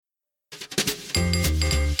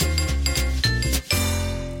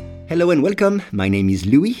Hello and welcome, my name is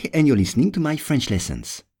Louis and you're listening to my French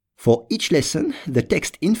lessons. For each lesson, the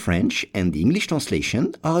text in French and the English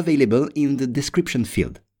translation are available in the description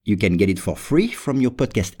field. You can get it for free from your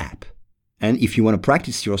podcast app. And if you want to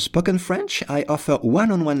practice your spoken French, I offer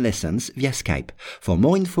one-on-one lessons via Skype. For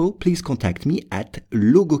more info, please contact me at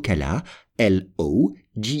logokala, Logokala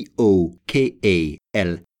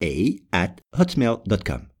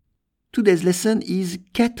 @hotmail.com. Today's lesson is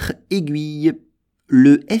 4 aiguilles.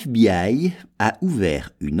 Le FBI a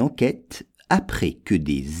ouvert une enquête après que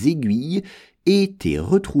des aiguilles aient été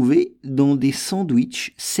retrouvées dans des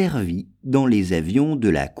sandwichs servis dans les avions de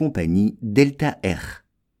la compagnie Delta Air.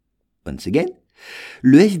 Once again,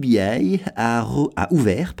 le FBI a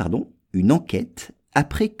ouvert une enquête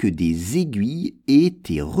après que des aiguilles aient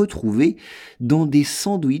été retrouvées dans des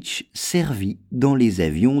sandwichs servis dans les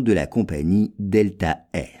avions de la compagnie Delta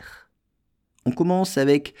Air. On commence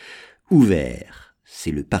avec ouvert.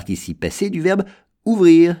 C'est le participe passé du verbe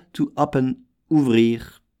ouvrir, to open,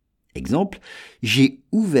 ouvrir. Exemple, j'ai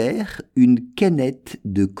ouvert une canette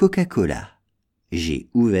de Coca-Cola. J'ai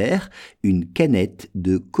ouvert une canette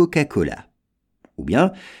de Coca-Cola. Ou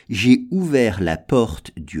bien, j'ai ouvert la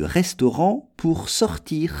porte du restaurant pour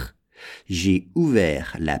sortir. J'ai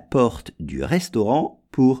ouvert la porte du restaurant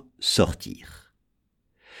pour sortir.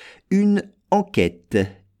 Une enquête,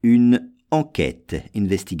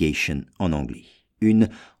 investigation en anglais. Une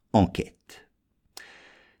enquête.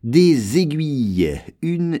 Des aiguilles,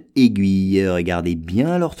 une aiguille. Regardez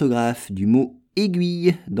bien l'orthographe du mot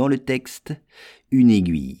aiguille dans le texte. Une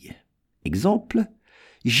aiguille. Exemple,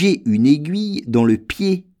 j'ai une aiguille dans le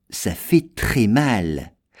pied, ça fait très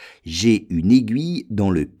mal. J'ai une aiguille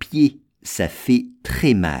dans le pied, ça fait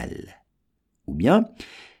très mal. Ou bien,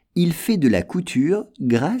 il fait de la couture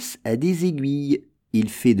grâce à des aiguilles. Il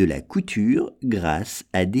fait de la couture grâce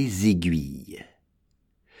à des aiguilles.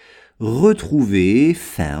 Retrouver,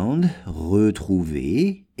 found,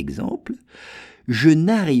 retrouver, exemple. Je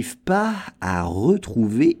n'arrive pas à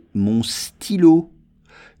retrouver mon stylo.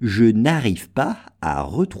 Je n'arrive pas à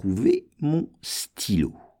retrouver mon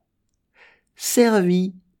stylo.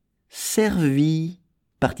 Servi, servi,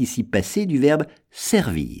 participe passé du verbe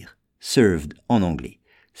servir, served en anglais,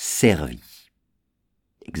 servi.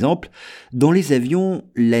 Exemple, dans les avions,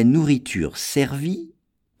 la nourriture servie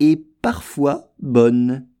est parfois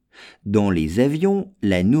bonne. Dans les avions,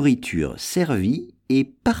 la nourriture servie est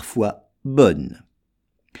parfois bonne.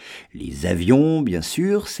 Les avions, bien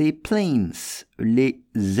sûr, c'est planes, les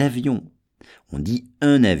avions. On dit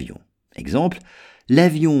un avion. Exemple,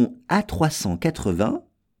 l'avion A380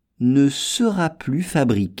 ne sera plus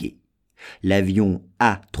fabriqué. L'avion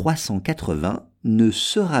A380 ne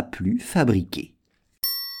sera plus fabriqué.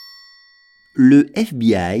 Le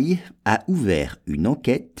FBI a ouvert une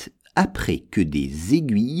enquête après que des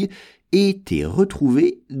aiguilles aient été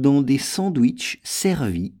retrouvées dans des sandwichs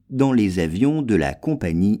servis dans les avions de la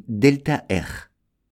compagnie Delta Air.